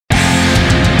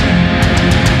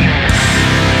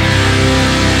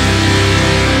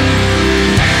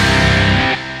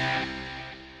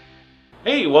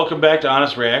welcome back to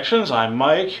Honest Reactions. I'm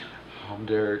Mike. I'm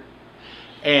Derek.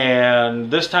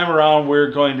 And this time around we're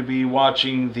going to be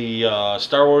watching the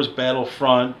Star Wars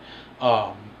Battlefront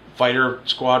Fighter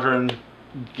Squadron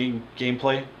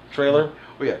gameplay trailer.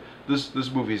 Oh yeah, this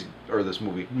movie.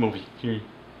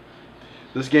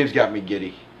 This game's got me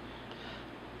giddy.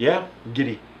 Yeah?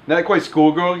 Giddy. Not quite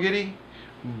schoolgirl giddy,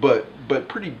 but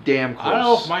pretty damn close. I don't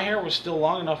know if my hair was still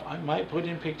long enough. I might put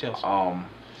in pigtails.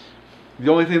 The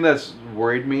only thing that's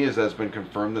worried me is that it's been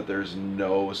confirmed that there's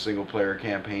no single player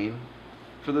campaign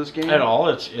for this game at all.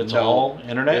 It's all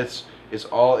internet. It's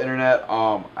all internet.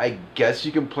 I guess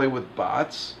you can play with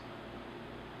bots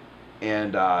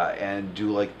and do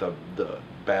like the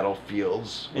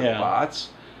battlefields with bots.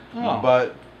 Oh.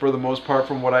 But for the most part,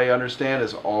 from what I understand,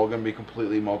 it's all going to be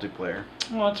completely multiplayer.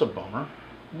 Well, that's a bummer.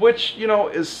 Which, you know,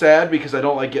 is sad because I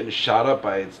don't like getting shot up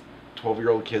by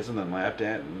 12-year-old kids and then laughed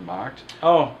at and mocked.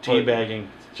 Oh, teabagging.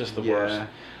 Just the worst.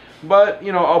 But,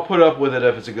 you know, I'll put up with it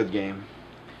if it's a good game.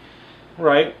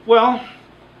 Right. Well,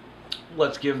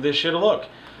 let's give this shit a look.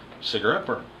 Cigarette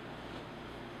burn.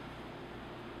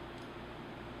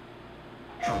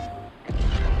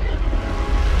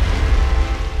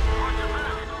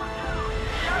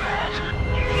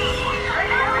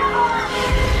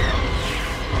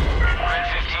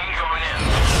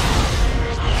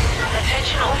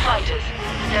 Fighters.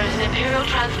 There is an Imperial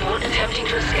transport attempting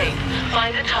to escape.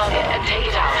 Find the target and take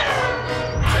it out.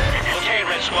 Okay,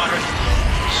 Red Squadron.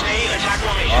 Stay in attack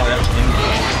formation. Oh, that's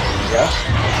in-game. Yeah?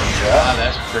 Yeah,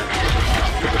 that's pretty.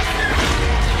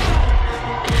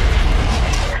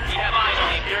 We have eyes on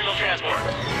the Imperial transport.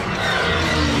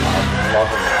 I'm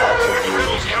loving the parts of you.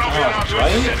 Rebels cannot be allowed to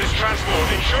intercept this transport.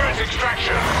 Ensure its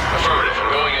extraction. Affirmative.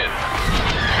 Going in.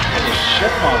 The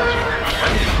ship models.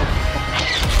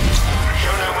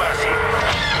 Show no mercy.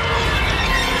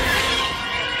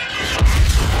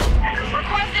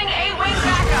 Requesting A-wing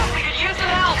backup. We could use some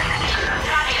help.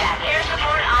 Copy that. Air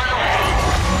support on the way.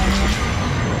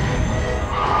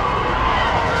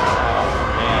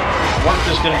 Man, I wonder if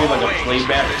there's going to be like a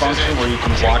playback function where you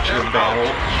can watch your battle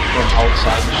from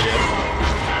outside the ship.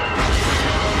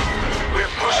 We're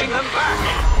pushing them back.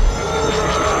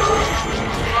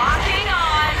 Locking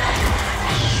on.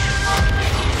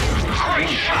 Great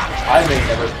shot. I may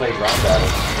never play ground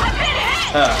battles. I've been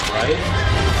hit. Right?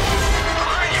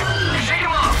 Shake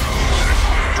them off.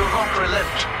 Do not relent.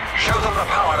 Show them the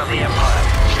power of the Empire.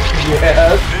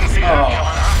 Yes. Didn't see that coming,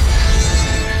 huh?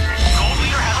 Gold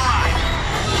leader has arrived.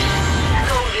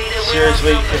 Gold leader, we're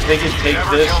Seriously, outnumbered. if they could take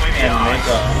this and make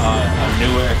a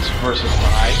new X versus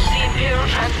Y. The Imperial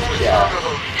transport is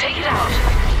vulnerable. Take it out.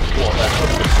 Well, that's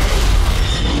what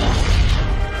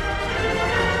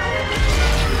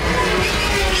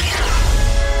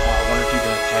I wonder if you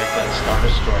can attack that Star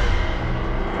Destroyer.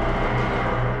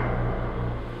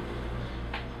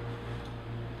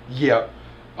 Yep.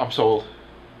 I'm sold.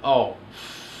 Oh,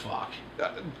 fuck.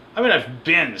 I mean, I've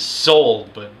been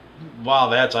sold, but wow,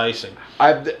 that's icing.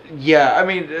 Yeah, I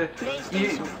mean,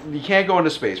 you can't go into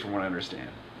space from what I understand.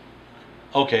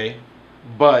 Okay,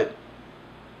 But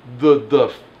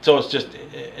the so it's just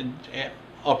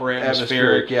upper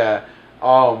atmospheric. yeah.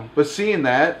 But seeing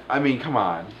that, I mean, come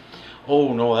on.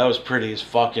 Oh no, that was pretty as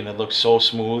fuck, and it looks so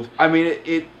smooth. I mean,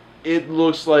 it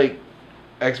looks like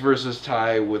X versus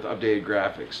TIE with updated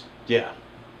graphics. Yeah,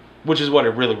 which is what I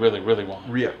really, really, really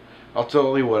want. Yeah, I'll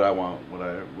tell you what I want. What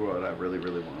I really,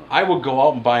 really want. I would go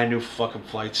out and buy a new fucking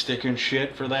flight stick and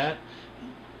shit for that.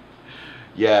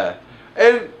 Yeah,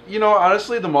 and you know,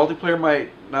 honestly, the multiplayer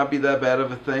might not be that bad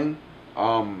of a thing.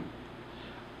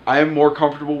 I am more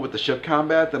comfortable with the ship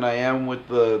combat than I am with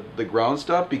the ground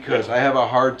stuff because I have a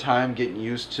hard time getting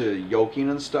used to yoking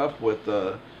and stuff with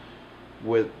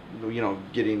you know,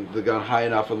 getting the gun high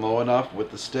enough and low enough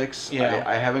with the sticks. Yeah.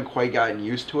 I haven't quite gotten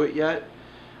used to it yet.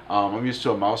 I'm used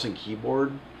to a mouse and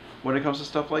keyboard when it comes to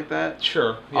stuff like that.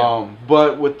 Sure. Yeah.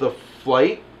 But with the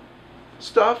flight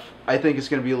stuff, I think it's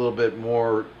going to be a little bit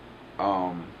more,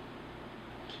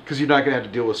 because you're not going to have to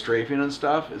deal with strafing and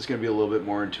stuff. It's going to be a little bit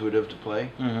more intuitive to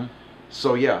play. Mm-hmm.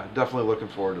 So yeah, definitely looking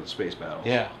forward to the space battles.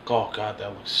 Yeah. Oh god,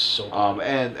 that looks so good.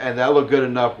 And that looked good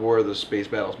enough where the space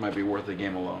battles might be worth the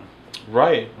game alone.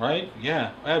 Right.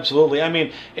 Yeah, absolutely. I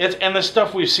mean, and the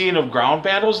stuff we've seen of ground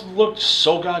battles looked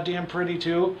so goddamn pretty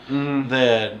too. Mm-hmm.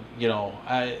 That, you know,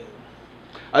 I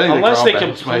think unless the they ground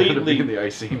battles might end up completely being the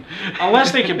icing.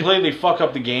 unless they completely fuck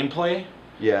up the gameplay.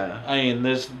 Yeah. I mean,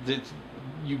 this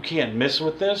you can't miss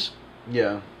with this.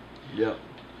 Yeah. Yeah.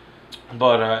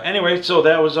 But anyway, so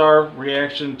that was our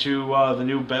reaction to the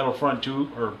new Battlefront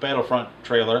 2 or Battlefront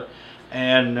trailer,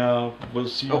 and we'll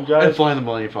see you guys. And flying the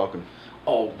Millennium Falcon.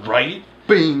 Oh, right.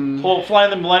 Bing. Well, flying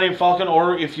the Millennium Falcon,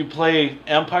 or if you play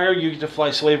Empire, you get to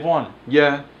fly Slave One.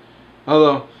 Yeah.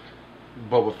 Although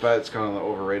Boba Fett's kind of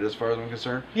overrated as far as I'm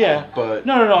concerned. Yeah, But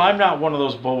no. I'm not one of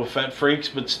those Boba Fett freaks,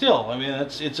 but still, I mean,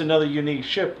 it's another unique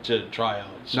ship to try out.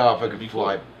 So now if I it'd be could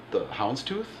fly the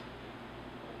Houndstooth,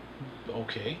 cool.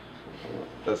 Okay,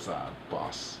 that's not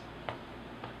boss.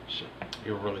 Shit.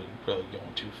 you're really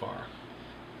going too far.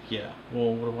 Yeah.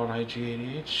 Well, what about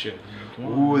IG-88 shit? I mean, come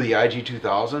on. Ooh, the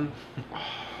IG-2000.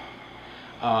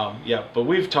 Yeah, but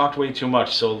we've talked way too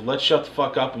much, so let's shut the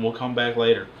fuck up and we'll come back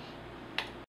later.